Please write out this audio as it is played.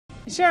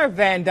Sheriff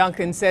Van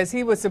Duncan says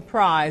he was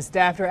surprised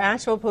after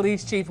Asheville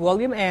Police Chief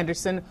William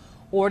Anderson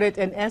ordered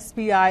an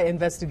SBI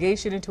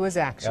investigation into his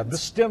actions.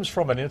 This stems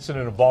from an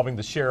incident involving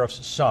the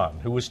sheriff's son,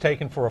 who was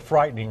taken for a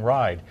frightening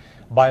ride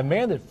by a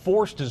man that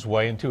forced his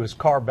way into his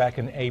car back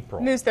in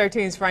April. News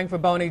 13's Frank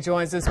Fraboni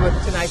joins us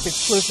with tonight's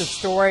exclusive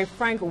story.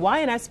 Frank, why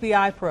an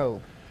SBI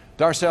probe?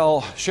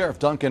 Darcel, Sheriff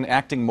Duncan,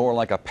 acting more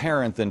like a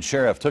parent than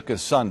sheriff, took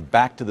his son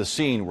back to the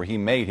scene where he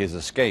made his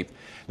escape.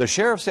 The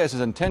sheriff says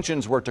his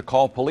intentions were to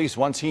call police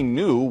once he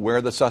knew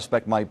where the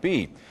suspect might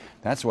be.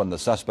 That's when the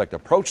suspect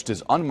approached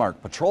his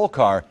unmarked patrol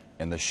car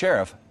and the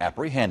sheriff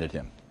apprehended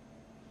him.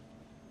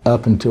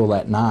 Up until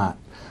that night,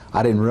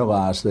 I didn't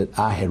realize that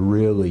I had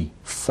really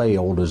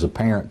failed as a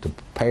parent to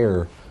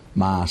prepare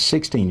my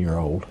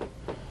 16-year-old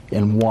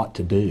and what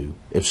to do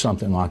if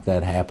something like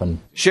that happened.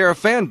 Sheriff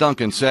Van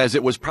Duncan says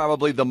it was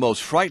probably the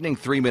most frightening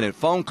 3-minute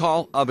phone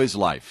call of his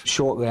life.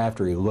 Shortly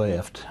after he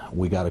left,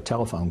 we got a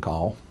telephone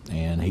call,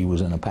 and he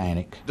was in a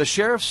panic. The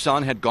sheriff's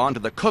son had gone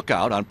to the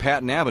cookout on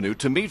Patton Avenue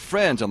to meet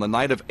friends on the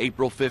night of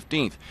April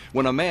 15th,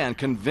 when a man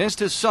convinced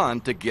his son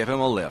to give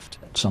him a lift.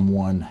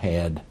 Someone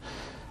had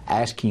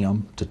asked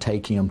him to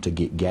take him to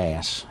get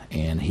gas,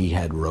 and he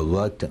had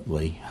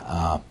reluctantly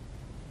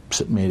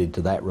submitted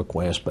to that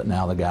request, but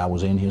now the guy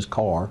was in his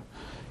car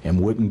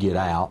and wouldn't get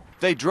out.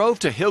 They drove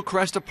to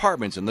Hillcrest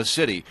Apartments in the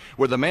city,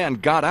 where the man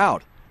got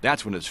out.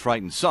 That's when his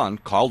frightened son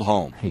called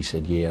home. He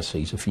said, yes,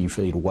 he's a few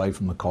feet away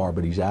from the car,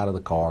 but he's out of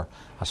the car.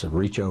 I said,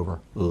 reach over,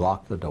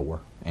 lock the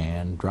door,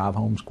 and drive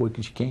home as quick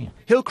as you can.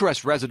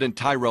 Hillcrest resident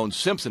Tyrone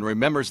Simpson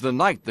remembers the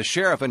night the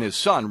sheriff and his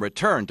son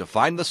returned to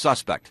find the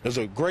suspect. There's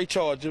a gray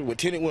Charger with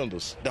tinted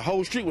windows. The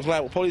whole street was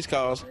lined with police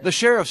cars. The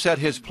sheriff said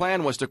his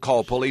plan was to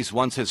call police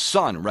once his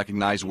son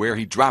recognized where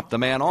he dropped the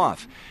man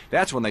off.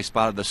 That's when they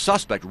spotted the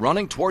suspect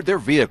running toward their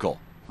vehicle.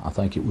 I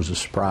think it was a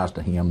surprise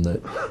to him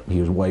that he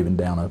was waving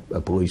down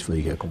a police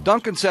vehicle.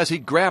 Duncan says he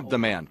grabbed the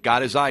man,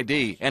 got his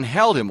ID, and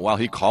held him while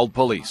he called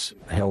police.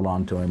 I held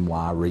on to him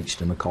while I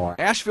reached in the car.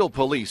 Asheville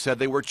police said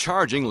they were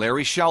charging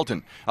Larry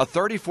Shelton, a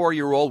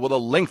 34-year-old with a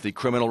lengthy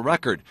criminal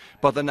record.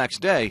 But the next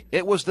day,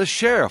 it was the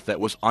sheriff that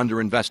was under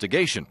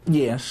investigation.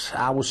 Yes,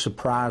 I was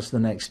surprised the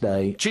next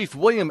day. Chief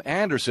William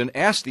Anderson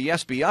asked the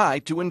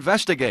SBI to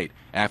investigate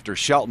after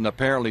Shelton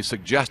apparently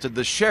suggested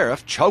the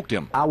sheriff choked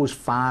him. I was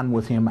fine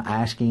with him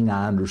asking.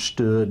 I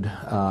understood.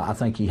 I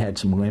think he had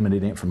some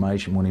limited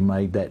information when he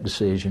made that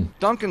decision.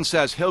 Duncan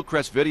says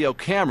Hillcrest video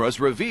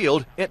cameras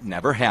revealed it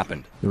never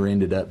happened. There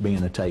ended up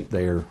being a tape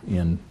there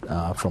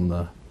from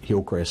the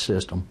Hillcrest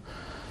system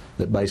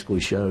that basically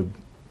showed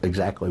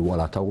exactly what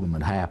I told him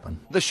had happened.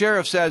 The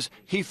sheriff says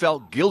he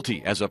felt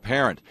guilty as a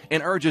parent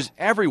and urges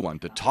everyone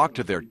to talk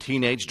to their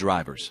teenage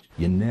drivers.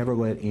 You never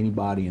let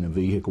anybody in a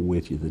vehicle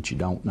with you that you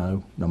don't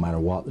know, no matter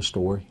what the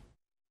story.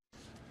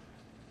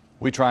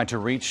 We tried to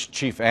reach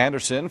Chief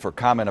Anderson for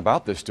comment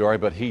about this story,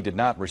 but he did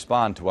not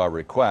respond to our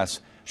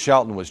requests.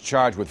 Shelton was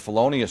charged with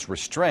felonious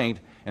restraint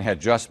and had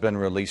just been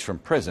released from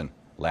prison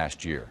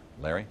last year.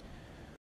 Larry?